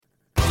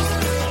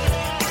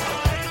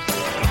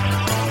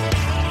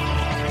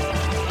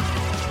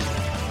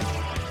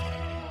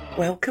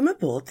Welcome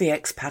aboard the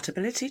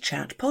Expatability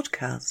Chat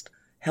podcast,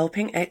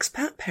 helping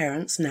expat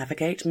parents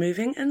navigate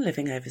moving and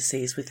living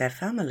overseas with their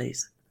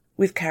families.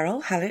 With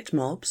Carol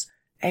Hallett-Mobbs,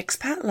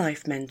 expat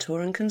life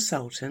mentor and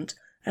consultant,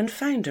 and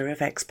founder of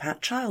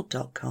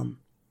expatchild.com.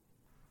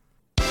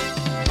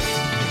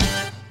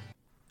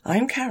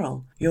 I'm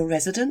Carol, your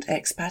resident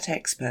expat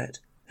expert,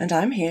 and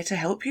I'm here to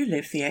help you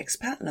live the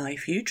expat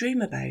life you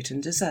dream about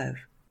and deserve.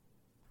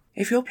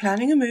 If you're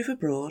planning a move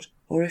abroad,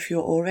 or if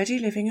you're already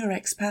living your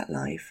expat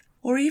life,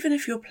 or even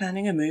if you're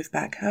planning a move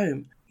back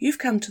home, you've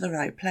come to the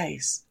right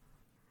place.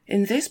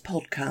 In this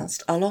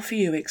podcast, I'll offer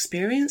you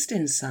experienced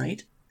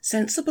insight,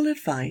 sensible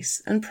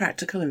advice, and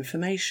practical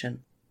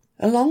information,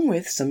 along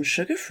with some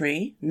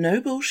sugar-free,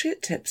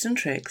 no-bullshit tips and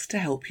tricks to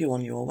help you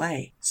on your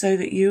way, so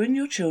that you and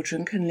your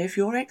children can live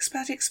your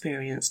expat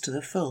experience to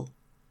the full.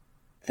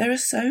 There are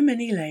so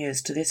many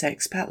layers to this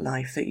expat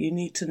life that you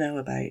need to know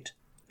about,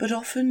 but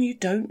often you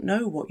don't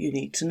know what you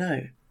need to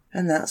know,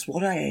 and that's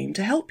what I aim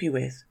to help you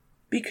with.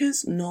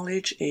 Because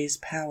knowledge is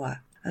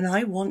power, and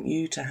I want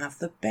you to have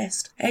the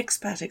best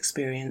expat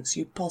experience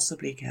you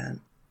possibly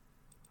can.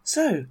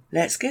 So,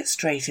 let's get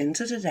straight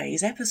into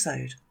today's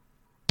episode.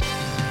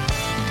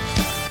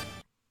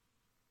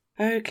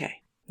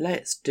 Okay,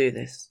 let's do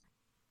this.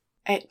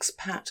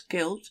 Expat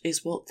guilt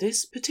is what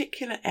this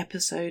particular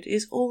episode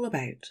is all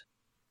about.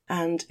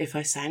 And if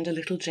I sound a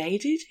little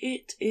jaded,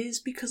 it is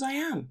because I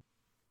am.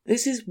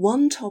 This is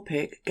one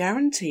topic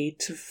guaranteed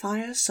to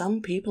fire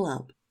some people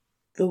up.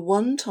 The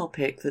one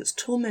topic that's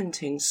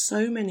tormenting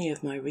so many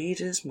of my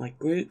readers, my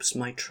groups,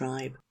 my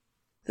tribe.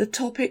 The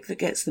topic that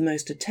gets the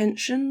most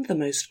attention, the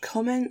most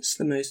comments,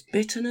 the most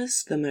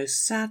bitterness, the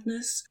most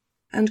sadness,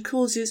 and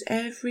causes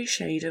every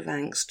shade of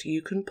angst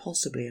you can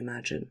possibly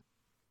imagine.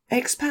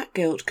 Expat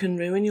guilt can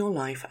ruin your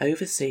life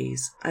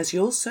overseas, as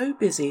you're so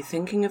busy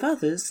thinking of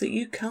others that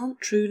you can't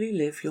truly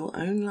live your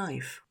own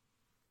life.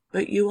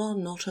 But you are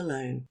not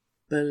alone,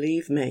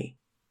 believe me.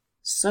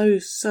 So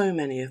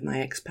many of my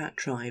expat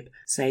tribe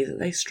say that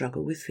they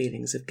struggle with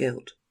feelings of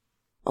guilt.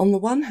 On the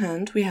one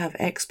hand, we have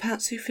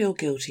expats who feel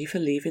guilty for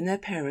leaving their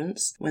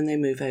parents when they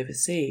move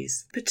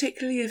overseas,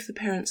 particularly if the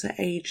parents are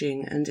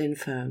aging and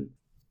infirm.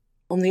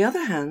 On the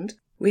other hand,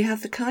 we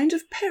have the kind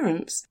of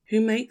parents who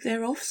make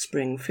their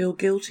offspring feel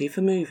guilty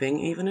for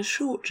moving even a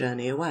short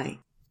journey away.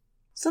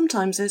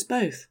 Sometimes there's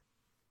both.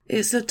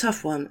 It's a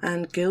tough one,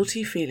 and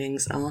guilty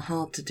feelings are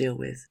hard to deal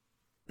with.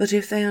 But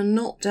if they are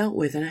not dealt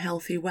with in a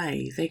healthy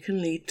way, they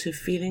can lead to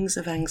feelings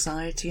of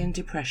anxiety and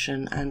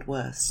depression and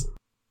worse.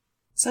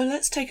 So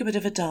let's take a bit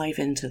of a dive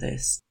into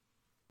this.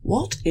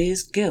 What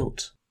is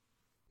guilt?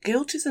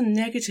 Guilt is a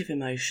negative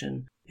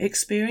emotion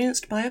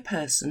experienced by a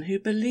person who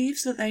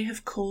believes that they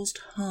have caused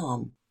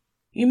harm.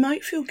 You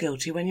might feel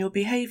guilty when your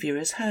behaviour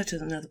has hurt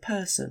another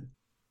person.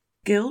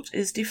 Guilt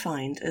is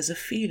defined as a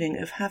feeling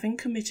of having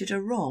committed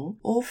a wrong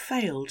or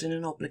failed in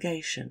an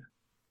obligation.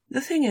 The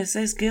thing is,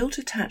 there's guilt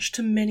attached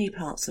to many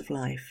parts of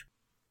life.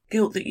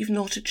 Guilt that you've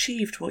not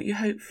achieved what you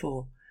hoped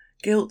for.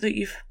 Guilt that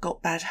you've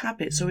got bad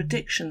habits or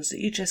addictions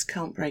that you just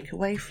can't break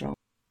away from.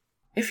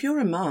 If you're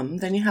a mum,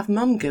 then you have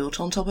mum guilt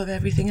on top of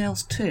everything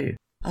else too.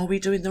 Are we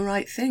doing the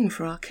right thing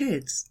for our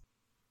kids?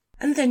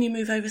 And then you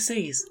move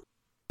overseas.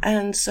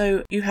 And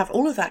so you have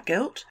all of that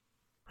guilt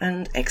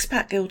and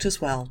expat guilt as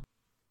well,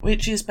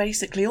 which is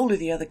basically all of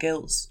the other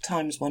guilts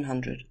times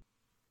 100.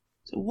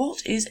 So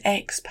what is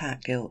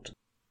expat guilt?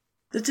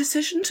 The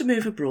decision to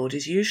move abroad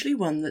is usually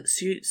one that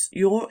suits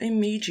your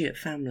immediate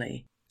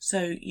family,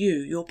 so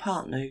you, your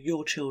partner,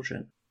 your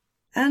children.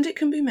 And it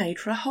can be made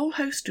for a whole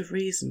host of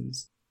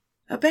reasons.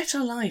 A better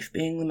life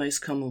being the most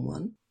common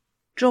one,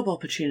 job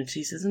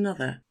opportunities is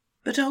another,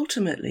 but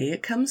ultimately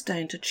it comes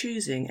down to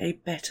choosing a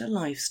better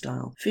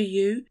lifestyle for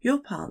you, your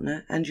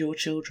partner, and your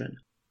children.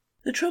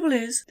 The trouble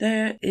is,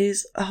 there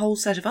is a whole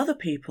set of other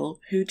people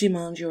who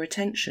demand your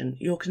attention,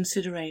 your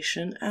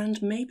consideration, and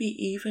maybe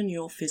even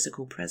your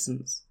physical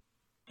presence.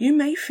 You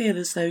may feel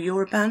as though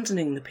you're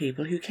abandoning the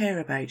people who care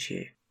about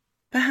you.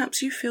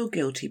 Perhaps you feel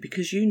guilty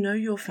because you know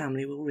your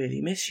family will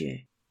really miss you.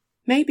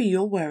 Maybe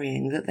you're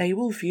worrying that they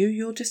will view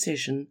your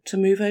decision to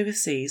move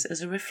overseas as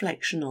a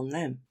reflection on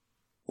them,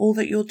 or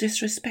that you're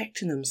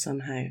disrespecting them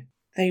somehow.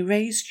 They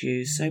raised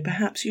you, so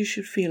perhaps you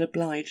should feel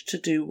obliged to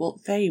do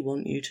what they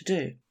want you to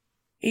do.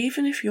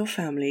 Even if your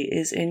family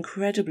is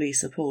incredibly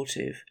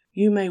supportive,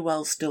 you may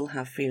well still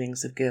have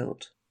feelings of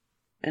guilt.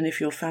 And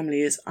if your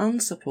family is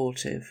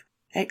unsupportive,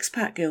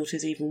 expat guilt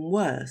is even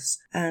worse,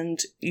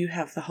 and you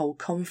have the whole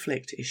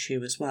conflict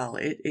issue as well.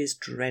 It is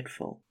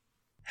dreadful.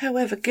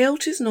 However,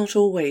 guilt is not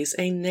always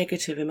a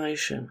negative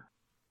emotion.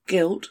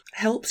 Guilt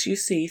helps you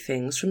see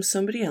things from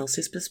somebody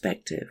else's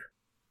perspective.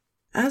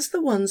 As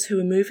the ones who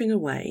are moving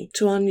away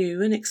to our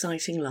new and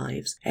exciting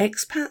lives,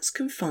 expats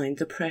can find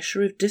the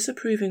pressure of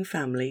disapproving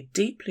family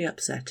deeply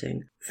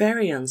upsetting,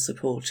 very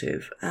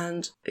unsupportive,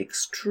 and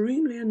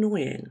extremely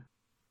annoying.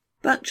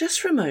 But just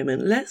for a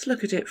moment, let's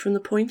look at it from the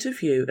point of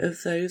view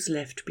of those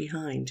left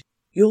behind,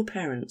 your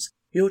parents,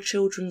 your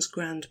children's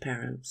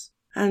grandparents,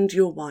 and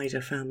your wider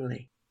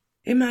family.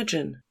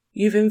 Imagine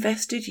You've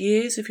invested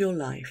years of your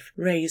life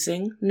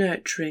raising,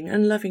 nurturing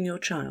and loving your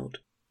child.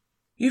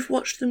 You've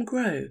watched them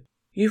grow.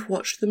 You've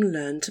watched them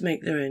learn to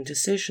make their own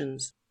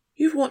decisions.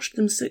 You've watched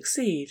them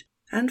succeed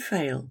and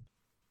fail.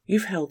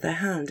 You've held their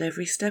hand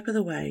every step of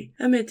the way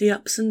amid the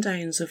ups and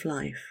downs of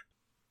life.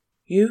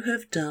 You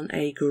have done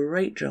a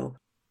great job.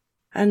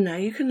 And now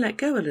you can let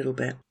go a little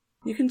bit.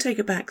 You can take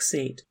a back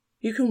seat.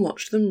 You can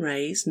watch them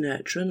raise,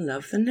 nurture and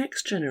love the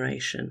next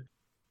generation.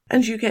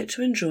 And you get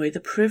to enjoy the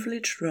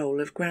privileged role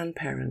of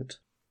grandparent.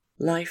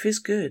 Life is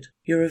good.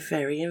 You're a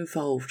very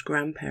involved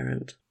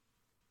grandparent.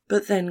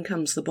 But then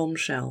comes the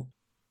bombshell.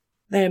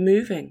 They're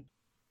moving.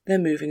 They're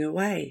moving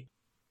away.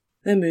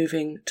 They're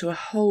moving to a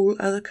whole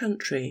other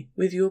country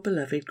with your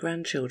beloved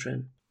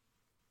grandchildren.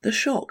 The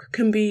shock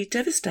can be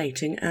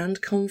devastating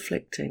and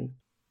conflicting.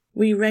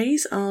 We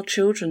raise our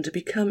children to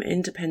become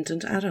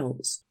independent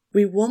adults.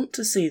 We want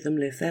to see them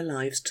live their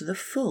lives to the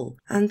full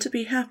and to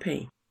be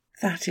happy.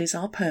 That is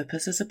our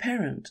purpose as a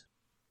parent.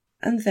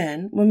 And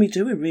then, when we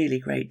do a really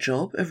great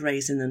job of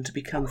raising them to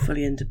become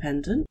fully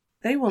independent,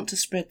 they want to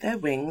spread their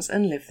wings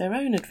and live their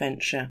own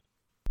adventure.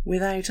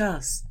 Without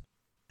us.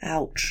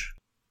 Ouch.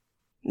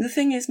 The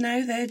thing is,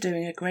 now they're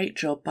doing a great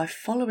job by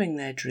following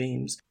their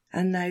dreams,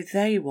 and now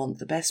they want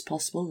the best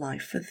possible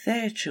life for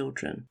their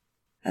children.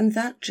 And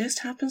that just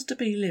happens to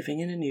be living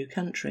in a new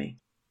country.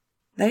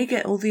 They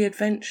get all the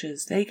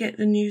adventures, they get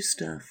the new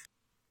stuff.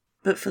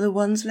 But for the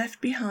ones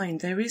left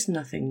behind there is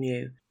nothing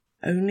new,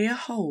 only a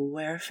hole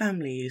where a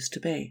family used to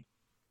be.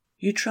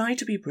 You try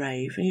to be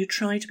brave and you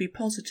try to be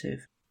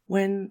positive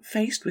when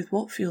faced with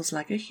what feels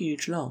like a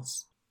huge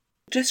loss.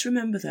 Just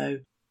remember though,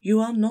 you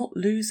are not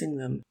losing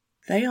them,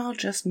 they are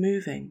just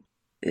moving.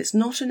 It's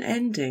not an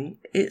ending,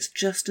 it's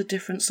just a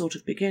different sort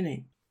of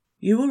beginning.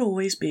 You will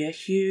always be a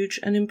huge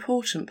and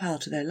important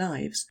part of their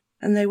lives,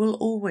 and they will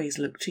always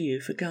look to you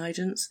for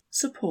guidance,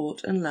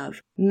 support and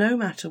love, no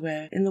matter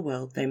where in the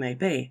world they may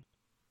be.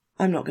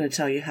 I'm not going to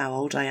tell you how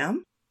old I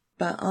am,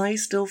 but I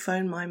still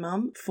phone my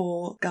mum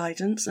for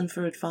guidance and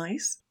for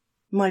advice.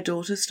 My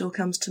daughter still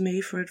comes to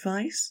me for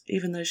advice,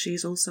 even though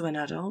she's also an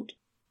adult.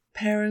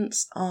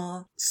 Parents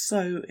are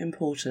so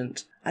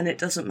important, and it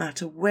doesn't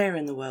matter where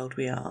in the world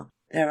we are.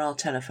 There are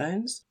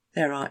telephones,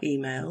 there are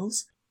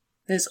emails,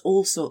 there's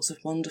all sorts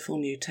of wonderful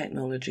new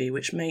technology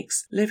which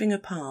makes living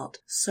apart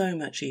so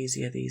much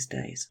easier these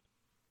days.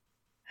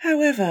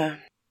 However,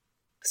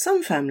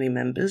 some family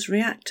members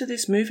react to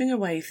this moving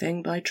away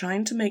thing by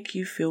trying to make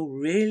you feel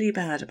really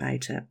bad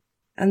about it,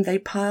 and they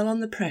pile on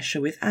the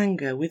pressure with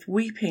anger, with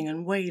weeping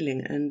and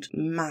wailing and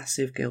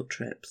massive guilt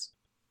trips.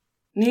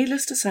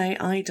 Needless to say,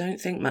 I don't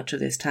think much of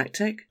this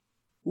tactic.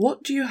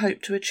 What do you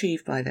hope to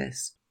achieve by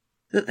this?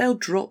 That they'll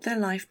drop their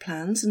life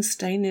plans and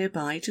stay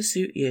nearby to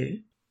suit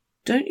you?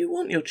 Don't you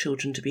want your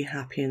children to be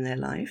happy in their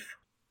life?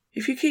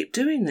 If you keep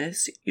doing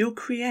this, you'll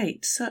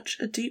create such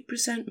a deep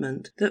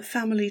resentment that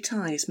family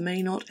ties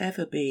may not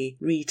ever be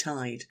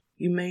retied.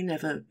 You may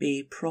never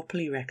be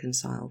properly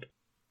reconciled.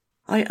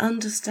 I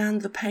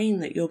understand the pain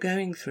that you're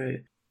going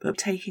through, but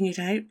taking it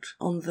out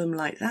on them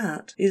like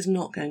that is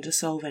not going to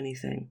solve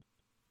anything.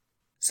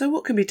 So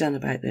what can be done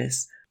about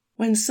this?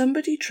 When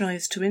somebody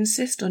tries to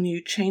insist on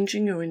you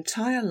changing your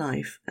entire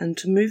life and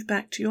to move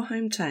back to your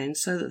hometown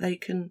so that they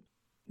can...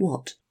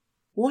 What?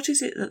 What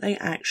is it that they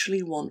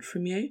actually want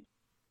from you?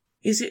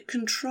 Is it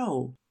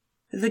control?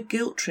 Are the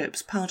guilt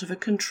trips part of a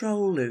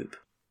control loop?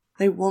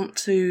 They want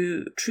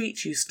to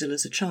treat you still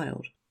as a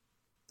child.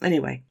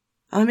 Anyway,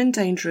 I'm in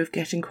danger of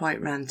getting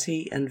quite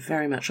ranty and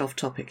very much off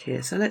topic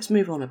here, so let's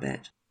move on a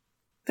bit.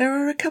 There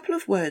are a couple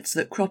of words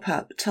that crop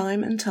up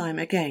time and time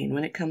again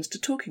when it comes to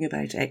talking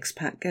about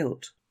expat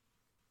guilt.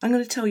 I'm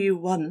going to tell you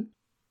one,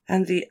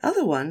 and the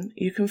other one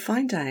you can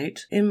find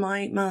out in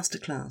my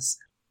masterclass.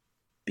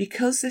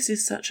 Because this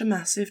is such a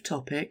massive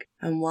topic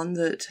and one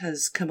that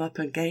has come up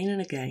again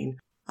and again,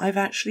 I've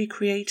actually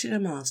created a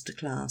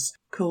masterclass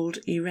called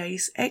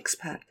Erase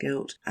Expat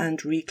Guilt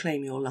and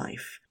Reclaim Your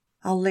Life.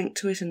 I'll link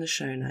to it in the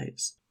show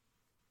notes.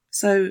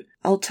 So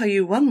I'll tell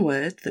you one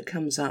word that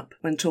comes up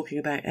when talking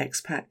about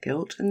expat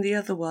guilt, and the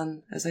other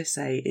one, as I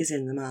say, is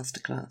in the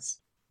masterclass.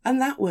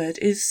 And that word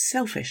is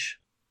selfish.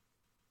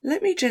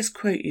 Let me just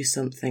quote you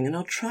something, and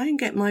I'll try and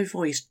get my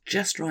voice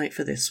just right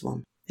for this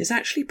one. It's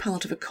actually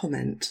part of a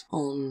comment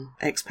on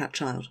Expat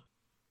Child.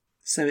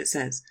 So it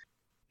says,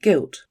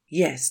 guilt,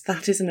 yes,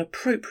 that is an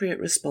appropriate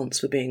response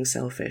for being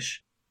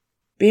selfish.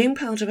 Being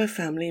part of a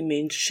family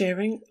means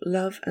sharing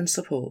love and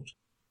support.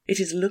 It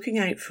is looking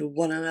out for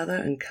one another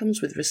and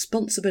comes with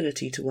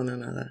responsibility to one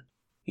another.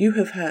 You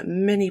have hurt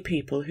many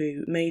people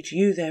who made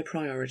you their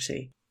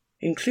priority,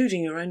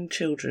 including your own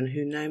children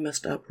who now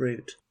must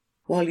uproot,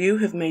 while you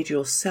have made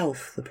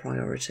yourself the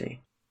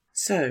priority.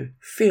 So,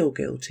 feel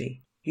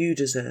guilty. You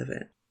deserve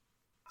it.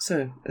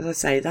 So, as I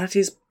say, that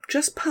is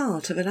just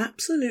part of an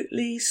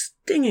absolutely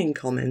stinging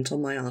comment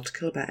on my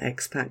article about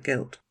expat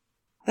guilt.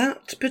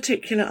 That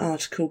particular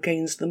article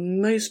gains the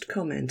most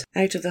comment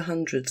out of the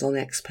hundreds on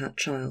Expat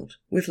Child,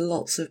 with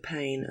lots of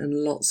pain and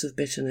lots of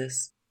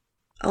bitterness.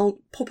 I'll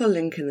pop a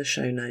link in the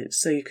show notes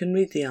so you can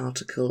read the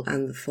article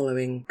and the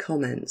following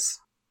comments.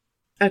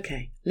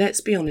 Okay,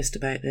 let's be honest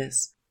about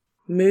this.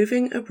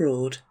 Moving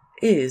abroad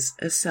is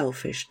a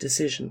selfish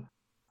decision.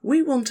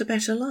 We want a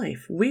better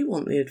life. We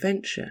want the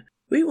adventure.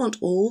 We want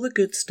all the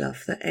good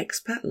stuff that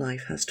expat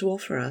life has to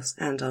offer us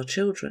and our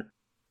children.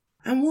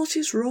 And what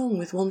is wrong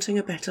with wanting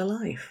a better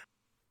life?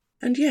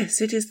 And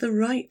yes, it is the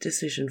right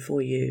decision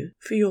for you,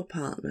 for your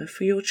partner,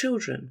 for your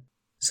children.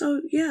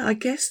 So yeah, I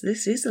guess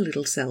this is a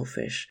little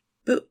selfish,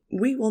 but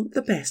we want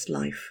the best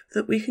life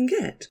that we can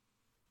get.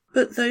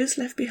 But those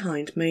left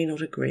behind may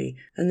not agree,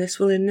 and this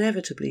will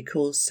inevitably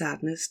cause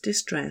sadness,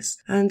 distress,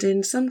 and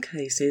in some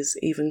cases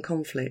even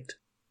conflict.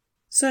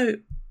 So,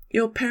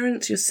 your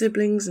parents, your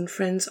siblings and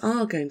friends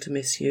are going to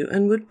miss you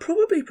and would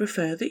probably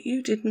prefer that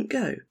you didn't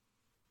go.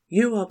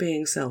 You are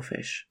being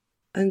selfish,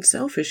 and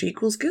selfish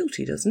equals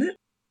guilty, doesn't it?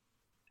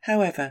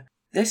 However,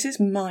 this is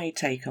my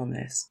take on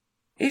this.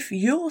 If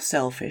you're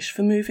selfish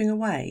for moving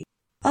away,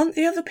 aren't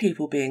the other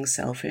people being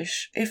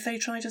selfish if they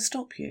try to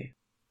stop you?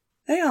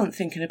 They aren't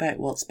thinking about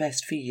what's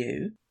best for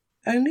you,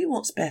 only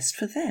what's best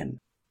for them.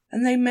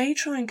 And they may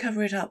try and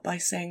cover it up by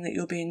saying that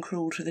you're being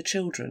cruel to the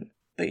children,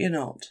 but you're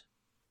not.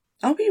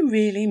 Are we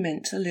really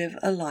meant to live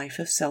a life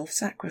of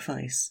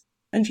self-sacrifice?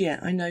 And yeah,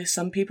 I know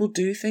some people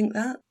do think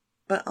that,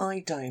 but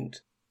I don't.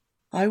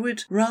 I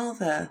would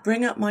rather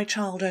bring up my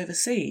child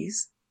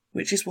overseas,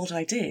 which is what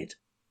I did,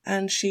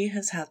 and she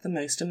has had the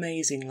most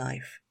amazing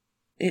life.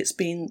 It's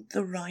been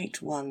the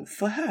right one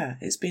for her.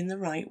 It's been the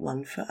right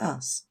one for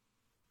us.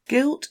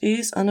 Guilt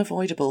is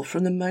unavoidable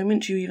from the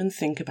moment you even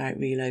think about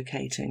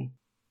relocating.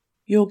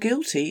 You're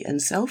guilty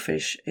and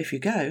selfish if you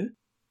go,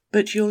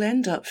 but you'll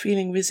end up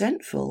feeling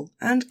resentful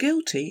and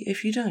guilty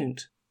if you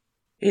don't.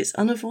 It's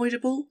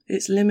unavoidable,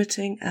 it's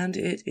limiting, and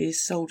it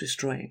is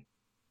soul-destroying.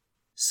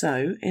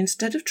 So,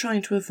 instead of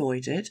trying to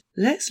avoid it,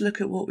 let's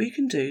look at what we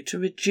can do to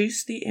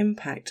reduce the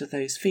impact of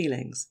those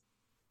feelings.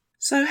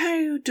 So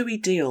how do we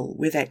deal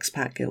with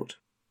expat guilt?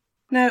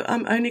 Now,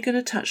 I'm only going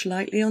to touch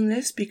lightly on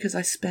this because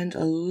I spent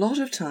a lot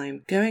of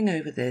time going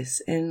over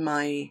this in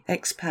my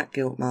Expat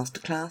Guilt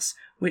Masterclass,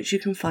 which you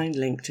can find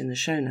linked in the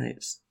show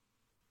notes.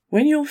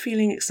 When you're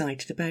feeling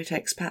excited about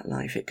expat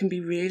life, it can be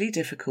really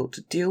difficult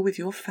to deal with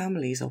your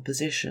family's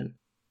opposition.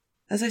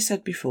 As I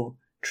said before,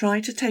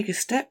 try to take a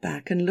step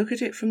back and look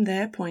at it from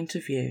their point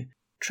of view.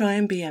 Try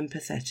and be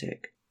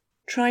empathetic.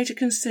 Try to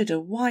consider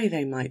why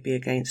they might be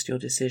against your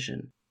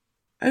decision.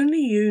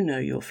 Only you know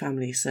your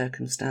family's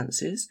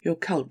circumstances, your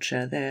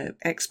culture, their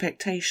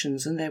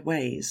expectations and their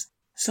ways,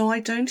 so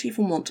I don't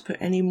even want to put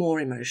any more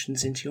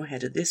emotions into your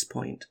head at this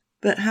point,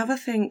 but have a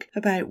think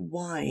about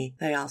why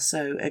they are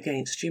so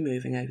against you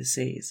moving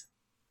overseas.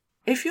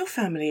 If your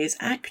family is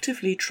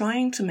actively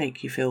trying to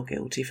make you feel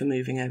guilty for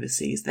moving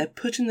overseas, they're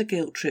putting the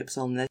guilt trips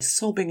on, they're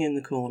sobbing in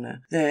the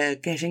corner, they're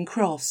getting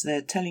cross,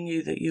 they're telling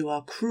you that you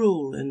are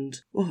cruel and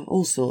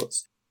all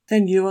sorts,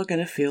 then you are going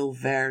to feel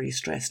very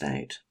stressed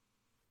out.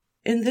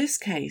 In this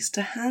case,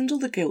 to handle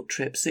the guilt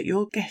trips that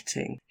you're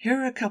getting,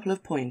 here are a couple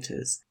of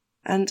pointers.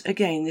 And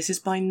again, this is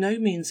by no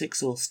means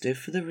exhaustive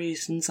for the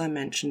reasons I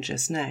mentioned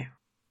just now.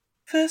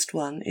 First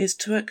one is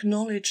to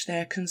acknowledge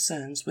their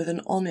concerns with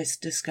an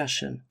honest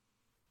discussion.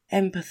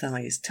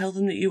 Empathise, tell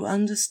them that you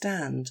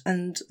understand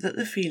and that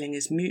the feeling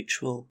is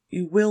mutual.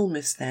 You will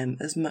miss them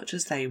as much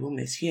as they will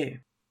miss you.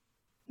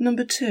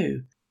 Number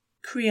 2,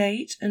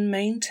 create and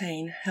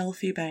maintain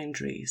healthy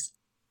boundaries.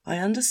 I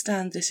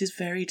understand this is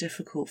very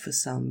difficult for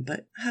some,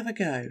 but have a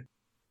go.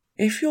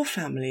 If your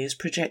family is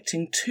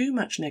projecting too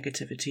much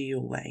negativity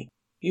your way,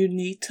 you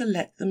need to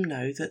let them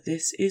know that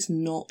this is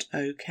not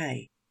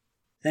okay.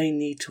 They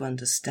need to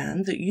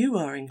understand that you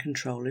are in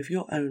control of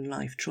your own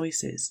life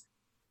choices.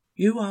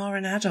 You are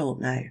an adult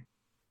now.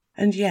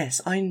 And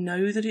yes, I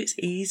know that it's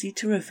easy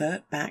to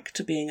revert back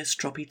to being a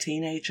stroppy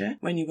teenager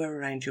when you were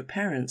around your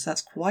parents.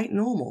 That's quite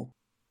normal.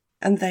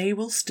 And they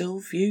will still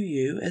view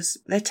you as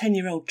their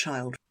 10-year-old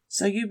child.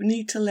 So you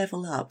need to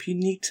level up, you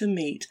need to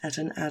meet at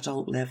an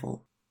adult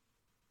level.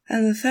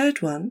 And the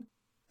third one,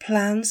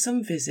 plan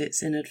some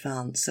visits in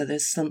advance so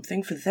there's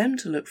something for them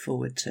to look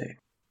forward to.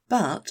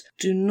 But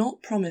do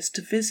not promise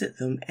to visit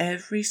them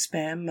every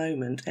spare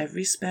moment,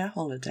 every spare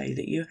holiday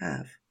that you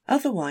have.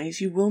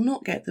 Otherwise, you will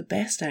not get the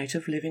best out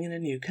of living in a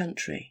new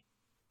country.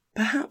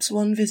 Perhaps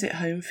one visit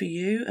home for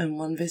you and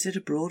one visit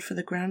abroad for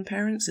the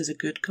grandparents is a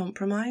good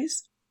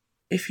compromise.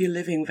 If you're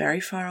living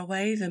very far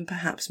away, then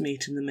perhaps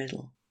meet in the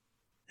middle.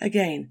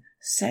 Again,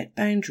 set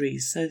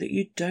boundaries so that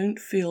you don't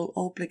feel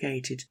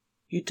obligated,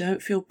 you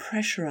don't feel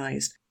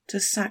pressurized to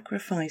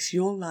sacrifice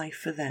your life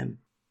for them.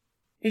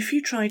 If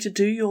you try to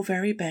do your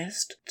very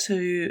best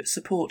to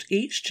support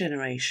each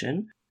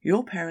generation,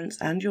 your parents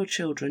and your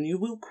children, you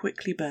will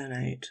quickly burn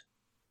out.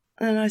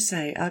 And I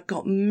say, I've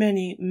got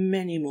many,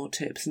 many more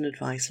tips and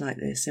advice like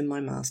this in my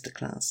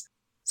masterclass,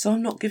 so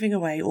I'm not giving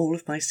away all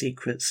of my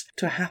secrets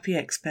to a happy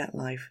expat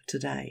life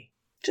today.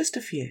 Just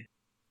a few.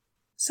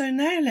 So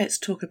now let's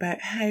talk about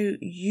how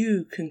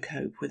you can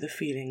cope with the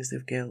feelings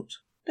of guilt.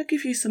 I'll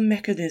give you some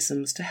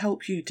mechanisms to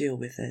help you deal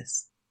with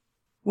this.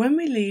 When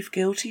we leave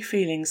guilty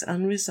feelings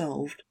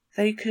unresolved,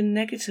 they can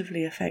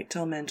negatively affect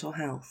our mental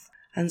health,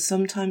 and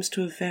sometimes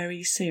to a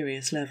very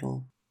serious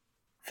level.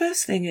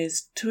 First thing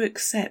is to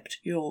accept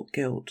your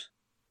guilt.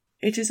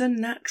 It is a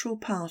natural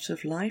part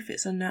of life.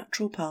 It's a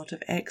natural part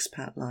of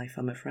expat life,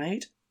 I'm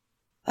afraid.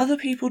 Other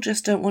people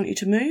just don't want you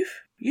to move.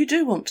 You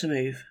do want to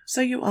move, so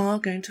you are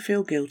going to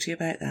feel guilty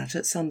about that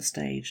at some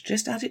stage.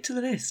 Just add it to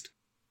the list.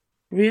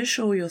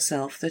 Reassure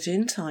yourself that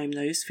in time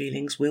those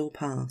feelings will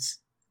pass.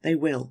 They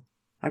will,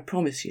 I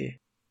promise you.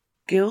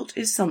 Guilt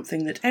is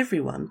something that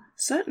everyone,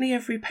 certainly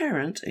every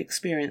parent,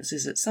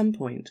 experiences at some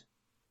point.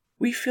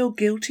 We feel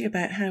guilty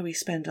about how we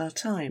spend our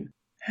time,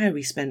 how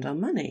we spend our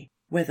money,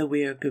 whether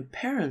we are good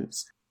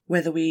parents,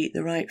 whether we eat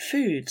the right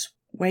foods,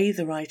 weigh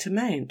the right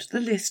amount. The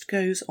list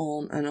goes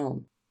on and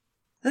on.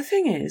 The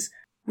thing is,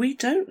 we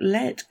don't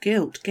let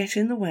guilt get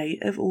in the way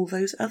of all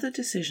those other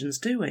decisions,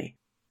 do we?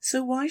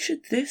 So why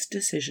should this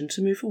decision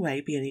to move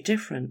away be any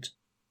different?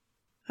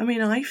 I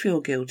mean, I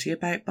feel guilty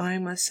about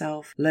buying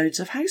myself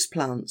loads of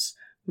houseplants,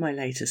 my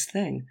latest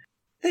thing.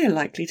 They are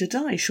likely to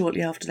die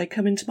shortly after they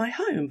come into my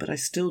home, but I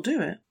still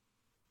do it.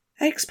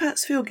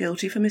 Expats feel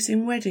guilty for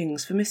missing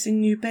weddings, for missing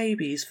new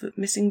babies, for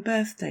missing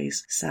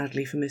birthdays,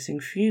 sadly for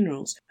missing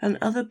funerals, and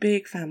other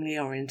big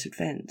family-oriented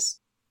events.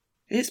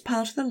 It's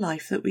part of the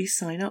life that we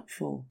sign up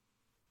for.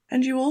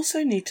 And you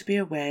also need to be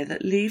aware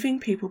that leaving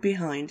people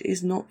behind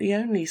is not the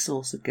only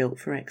source of guilt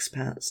for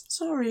expats.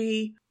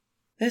 Sorry.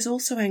 There's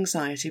also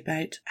anxiety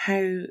about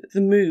how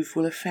the move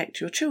will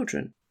affect your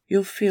children.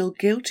 You'll feel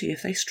guilty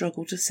if they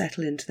struggle to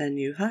settle into their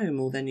new home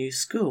or their new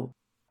school.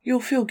 You'll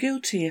feel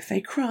guilty if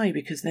they cry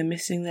because they're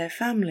missing their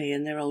family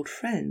and their old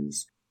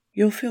friends.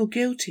 You'll feel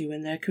guilty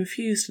when they're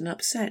confused and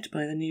upset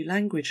by the new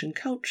language and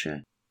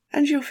culture.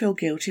 And you'll feel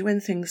guilty when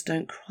things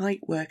don't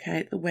quite work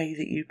out the way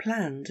that you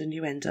planned and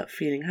you end up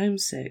feeling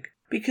homesick,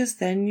 because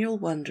then you'll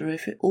wonder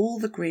if all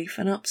the grief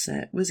and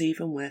upset was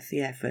even worth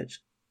the effort.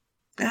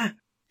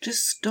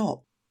 Just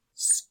stop.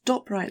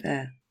 Stop right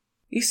there.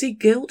 You see,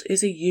 guilt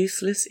is a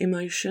useless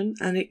emotion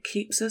and it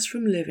keeps us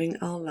from living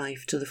our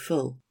life to the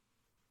full.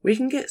 We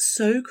can get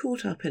so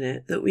caught up in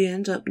it that we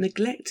end up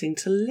neglecting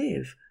to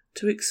live,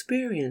 to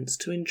experience,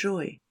 to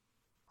enjoy.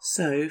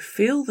 So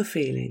feel the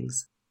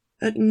feelings,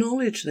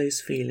 acknowledge those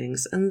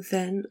feelings, and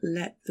then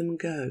let them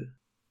go.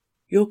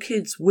 Your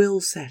kids will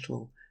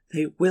settle,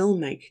 they will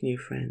make new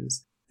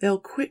friends, they'll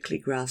quickly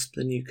grasp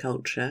the new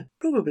culture,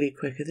 probably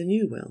quicker than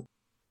you will.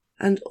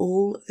 And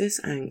all this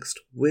angst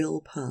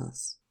will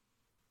pass.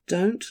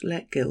 Don't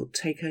let guilt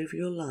take over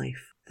your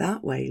life.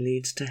 That way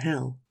leads to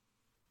hell.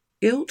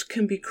 Guilt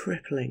can be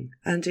crippling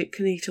and it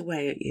can eat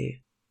away at you.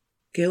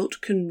 Guilt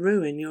can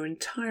ruin your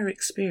entire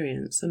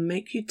experience and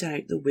make you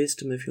doubt the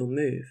wisdom of your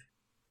move.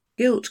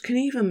 Guilt can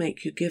even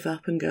make you give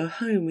up and go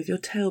home with your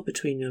tail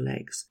between your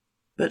legs,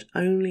 but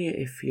only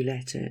if you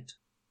let it.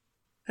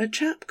 A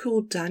chap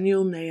called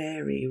Daniel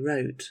Nayeri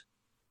wrote,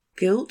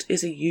 "Guilt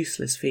is a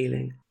useless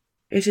feeling.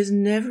 It is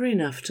never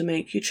enough to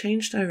make you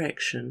change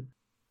direction,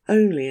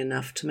 only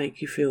enough to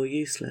make you feel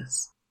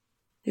useless."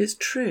 It's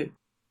true.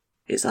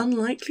 It's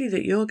unlikely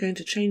that you're going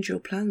to change your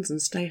plans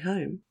and stay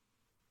home.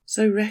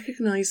 So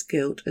recognize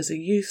guilt as a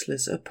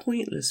useless, a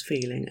pointless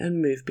feeling and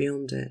move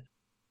beyond it.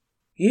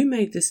 You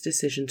made this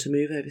decision to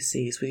move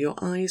overseas with your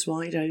eyes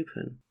wide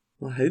open.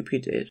 Well, I hope you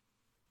did.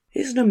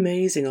 It's an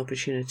amazing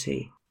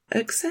opportunity.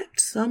 Accept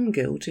some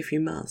guilt if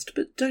you must,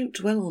 but don't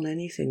dwell on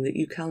anything that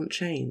you can't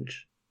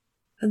change.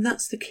 And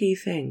that's the key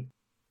thing.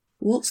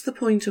 What's the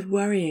point of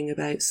worrying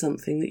about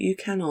something that you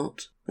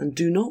cannot and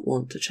do not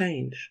want to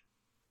change?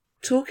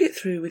 Talk it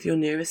through with your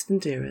nearest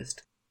and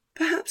dearest.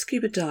 Perhaps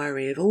keep a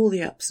diary of all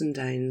the ups and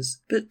downs,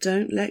 but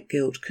don't let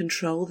guilt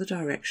control the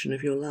direction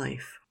of your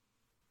life.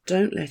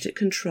 Don't let it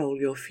control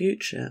your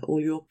future or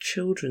your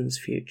children's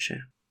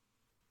future.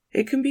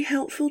 It can be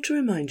helpful to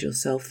remind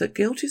yourself that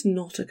guilt is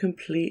not a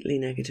completely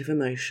negative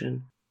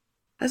emotion.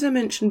 As I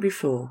mentioned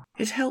before,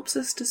 it helps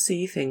us to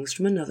see things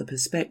from another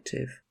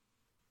perspective.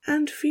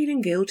 And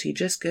feeling guilty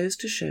just goes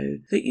to show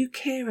that you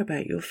care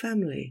about your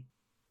family.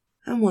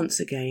 And once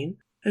again,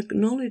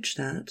 acknowledge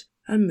that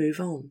and move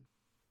on.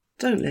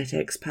 Don't let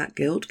expat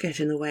guilt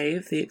get in the way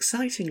of the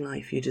exciting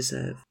life you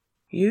deserve.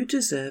 You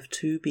deserve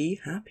to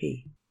be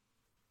happy.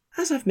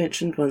 As I've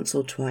mentioned once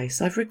or twice,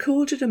 I've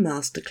recorded a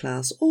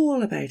masterclass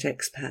all about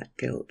expat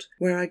guilt,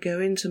 where I go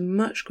into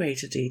much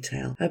greater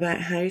detail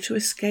about how to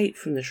escape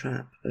from the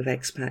trap of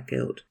expat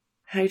guilt,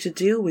 how to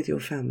deal with your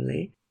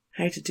family,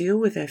 how to deal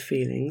with their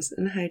feelings,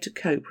 and how to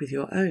cope with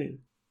your own.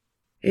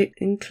 It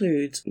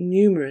includes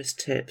numerous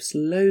tips,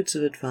 loads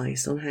of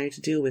advice on how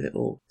to deal with it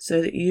all,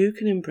 so that you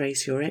can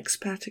embrace your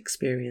expat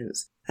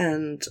experience,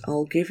 and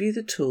I'll give you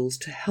the tools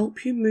to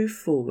help you move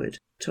forward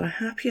to a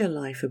happier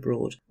life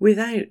abroad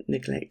without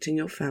neglecting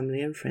your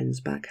family and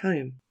friends back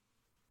home.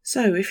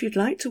 So if you'd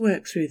like to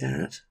work through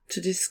that,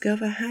 to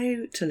discover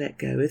how to let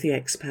go of the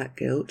expat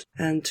guilt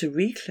and to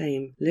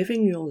reclaim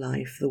living your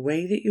life the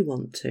way that you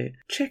want to,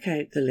 check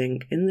out the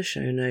link in the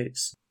show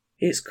notes.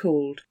 It's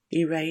called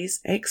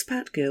Erase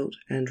Expat Guilt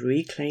and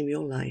Reclaim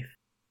Your Life.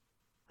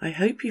 I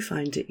hope you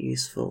find it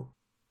useful.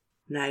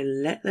 Now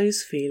let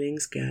those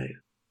feelings go.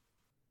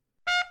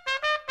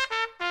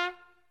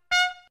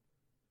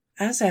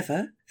 As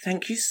ever,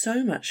 thank you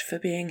so much for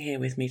being here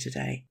with me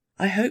today.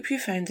 I hope you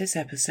found this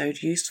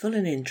episode useful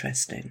and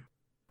interesting.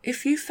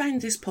 If you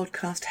found this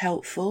podcast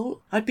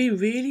helpful, I'd be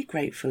really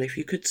grateful if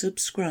you could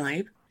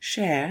subscribe,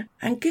 share,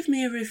 and give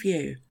me a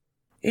review.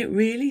 It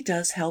really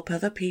does help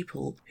other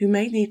people who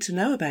may need to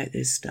know about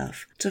this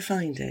stuff to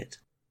find it,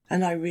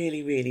 and I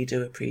really, really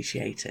do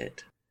appreciate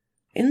it.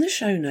 In the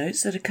show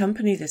notes that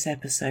accompany this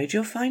episode,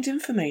 you'll find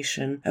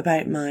information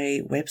about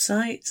my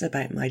websites,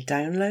 about my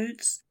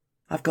downloads.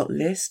 I've got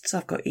lists,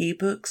 I've got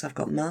ebooks, I've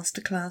got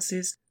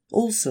masterclasses,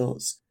 all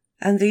sorts,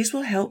 and these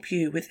will help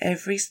you with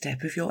every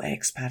step of your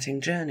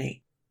expatting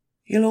journey.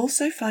 You'll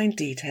also find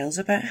details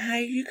about how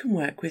you can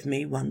work with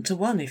me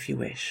one-to-one if you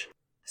wish,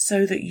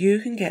 so that you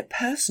can get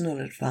personal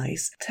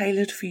advice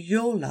tailored for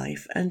your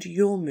life and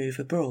your move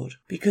abroad,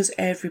 because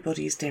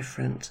everybody's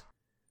different.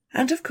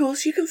 And of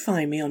course you can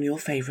find me on your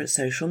favourite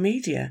social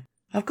media.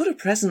 I've got a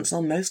presence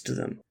on most of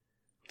them.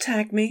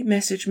 Tag me,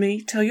 message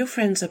me, tell your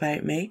friends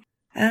about me,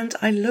 and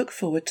I look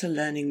forward to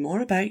learning more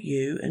about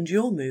you and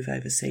your move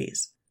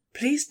overseas.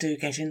 Please do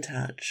get in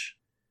touch.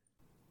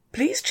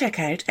 Please check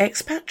out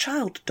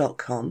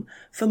expatchild.com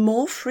for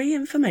more free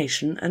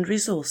information and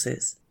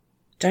resources.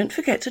 Don't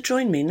forget to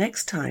join me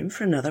next time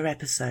for another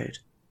episode.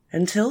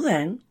 Until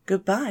then,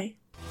 goodbye.